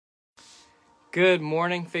Good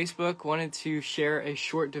morning, Facebook. Wanted to share a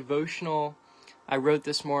short devotional I wrote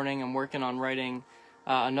this morning. I'm working on writing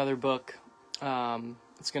another book.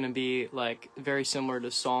 It's going to be very similar to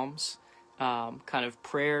Psalms, kind of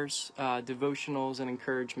prayers, devotionals, and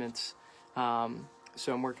encouragements.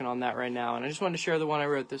 So I'm working on that right now. And I just wanted to share the one I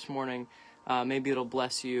wrote this morning. Maybe it'll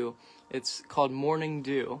bless you. It's called Morning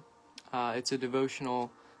Dew. It's a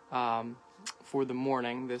devotional for the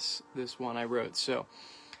morning, this one I wrote. So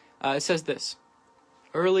it says this: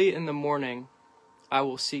 early in the morning, I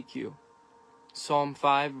will seek you. Psalm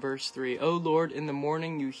 5, verse 3. O Lord, in the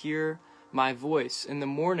morning you hear my voice. In the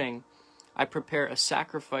morning, I prepare a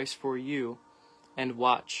sacrifice for you and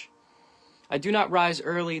watch. I do not rise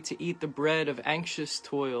early to eat the bread of anxious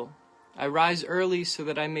toil. I rise early so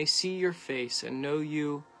that I may see your face and know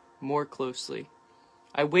you more closely.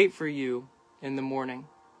 I wait for you in the morning.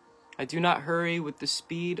 I do not hurry with the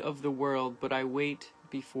speed of the world, but I wait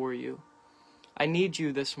before you. I need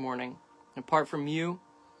you this morning. Apart from you,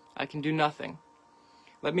 I can do nothing.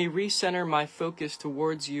 Let me recenter my focus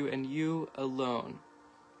towards you and you alone.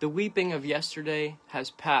 The weeping of yesterday has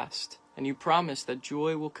passed, and you promise that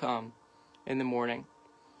joy will come in the morning.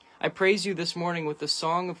 I praise you this morning with a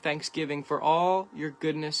song of thanksgiving for all your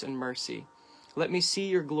goodness and mercy. Let me see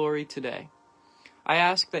your glory today. I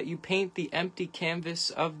ask that you paint the empty canvas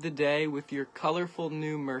of the day with your colorful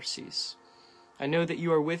new mercies. I know that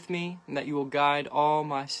you are with me and that you will guide all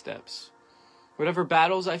my steps. Whatever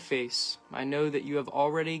battles I face, I know that you have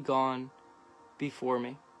already gone before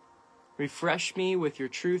me. Refresh me with your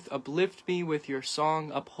truth, uplift me with your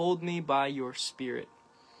song, uphold me by your spirit.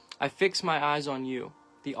 I fix my eyes on you,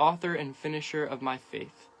 the author and finisher of my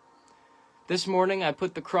faith. This morning I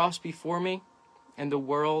put the cross before me and the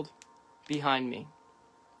world behind me.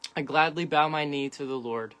 I gladly bow my knee to the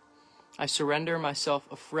Lord. I surrender myself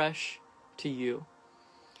afresh to you.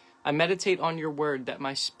 I meditate on your word that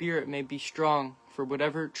my spirit may be strong for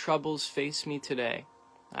whatever troubles face me today.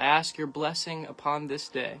 I ask your blessing upon this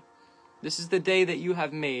day. This is the day that you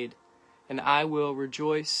have made, and I will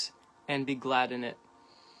rejoice and be glad in it.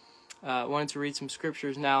 I wanted to read some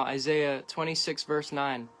scriptures now. Isaiah 26 verse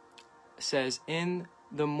 9 says, in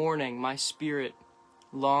the morning my spirit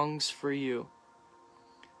longs for you.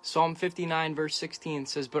 Psalm 59 verse 16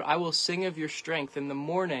 says, but I will sing of your strength. In the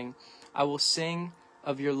morning I will sing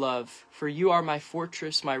of your love, for you are my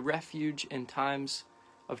fortress, my refuge in times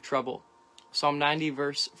of trouble. Psalm 90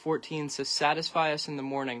 verse 14 says, satisfy us in the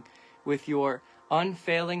morning with your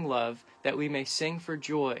unfailing love, that we may sing for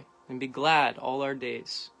joy and be glad all our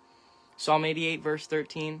days. Psalm 88 verse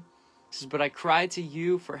 13 says, but I cry to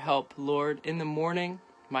you for help, Lord. In the morning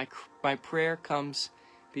my prayer comes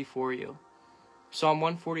before you. Psalm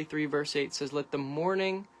 143 verse 8 says, let the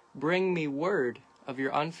morning bring me word of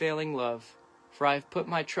your unfailing love, for I have put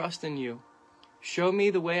my trust in you. Show me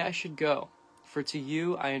the way I should go, for to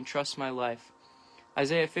you I entrust my life.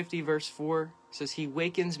 Isaiah 50 verse 4 says, he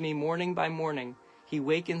wakens me morning by morning. He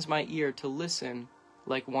wakens my ear to listen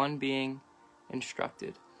like one being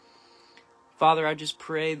instructed. Father, I just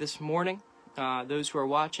pray this morning, those who are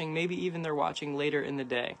watching, maybe even they're watching later in the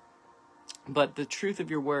day, but the truth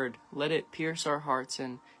of your word, let it pierce our hearts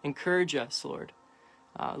and encourage us, Lord.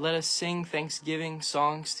 Let us sing thanksgiving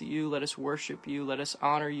songs to you. Let us worship you. Let us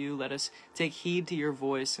honor you. Let us take heed to your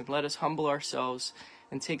voice, and let us humble ourselves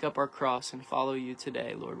and take up our cross and follow you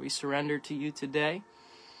today, Lord. We surrender to you today.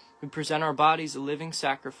 We present our bodies a living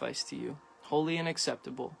sacrifice to you, holy and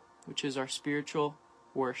acceptable, which is our spiritual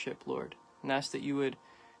worship, Lord. And ask that you would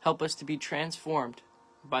help us to be transformed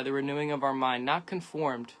by the renewing of our mind, not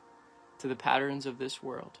conformed to the patterns of this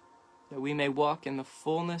world, that we may walk in the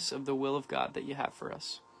fullness of the will of God that you have for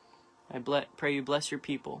us. I pray you bless your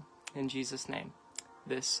people in Jesus' name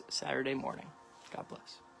this Saturday morning. God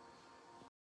bless.